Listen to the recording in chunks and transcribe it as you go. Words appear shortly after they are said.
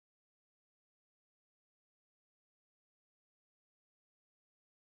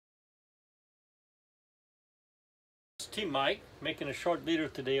T Mike making a short video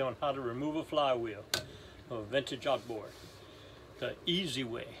today on how to remove a flywheel of a vintage outboard the easy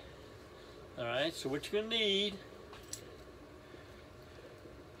way. Alright, so what you're going to need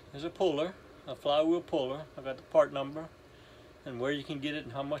is a puller, a flywheel puller. I've got the part number and where you can get it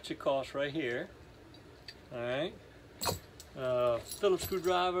and how much it costs right here. Alright, Phillips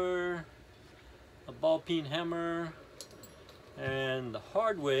screwdriver, a ball peen hammer, and the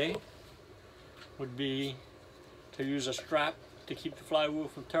hard way would be to use a strap to keep the flywheel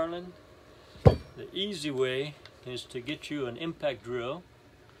from turning. The easy way is to get you an impact drill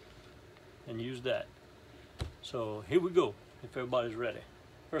and use that. So here we go, if everybody's ready.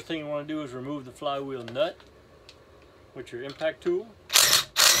 First thing you want to do is remove the flywheel nut with your impact tool.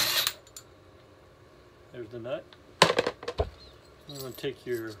 There's the nut. You're going to take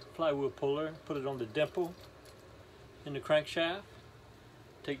your flywheel puller, put it on the dimple in the crankshaft.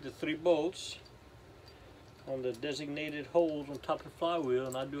 Take the 3 bolts on the designated holes on top of the flywheel,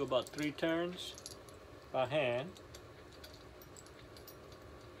 and I do about 3 turns by hand.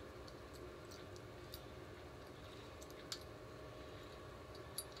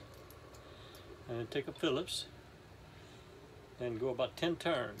 And then take a Phillips and go about 10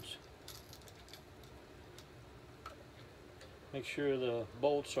 turns. Make sure the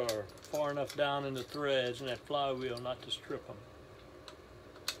bolts are far enough down in the threads in that flywheel not to strip them.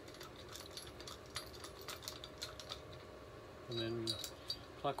 And then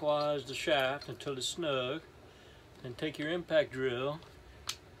clockwise the shaft until it's snug. Then take your impact drill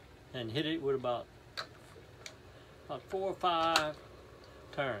and hit it with about 4 or 5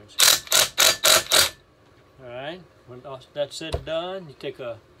 turns. Alright, when that's said and done, you take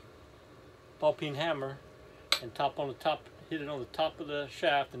a ball peen hammer and hit it on the top of the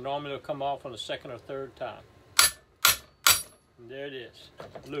shaft, and normally it'll come off on the 2nd or 3rd time. And there it is,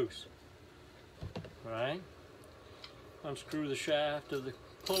 loose. Alright, unscrew the shaft of the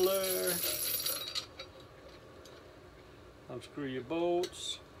puller, unscrew your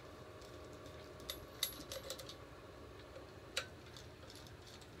bolts,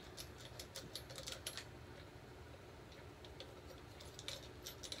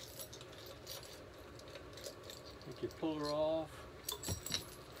 take your puller off,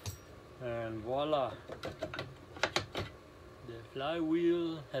 and voila, the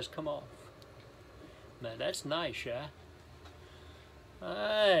flywheel has come off. Now that's nice, yeah?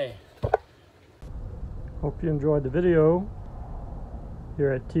 Hi. Hope you enjoyed the video.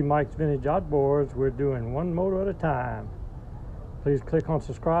 Here at T Mike's Vintage Outboards, we're doing one motor at a time. Please click on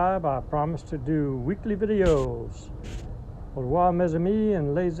subscribe. I promise to do weekly videos. Au revoir mes amis,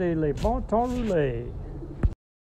 and laissez les bon temps rouler.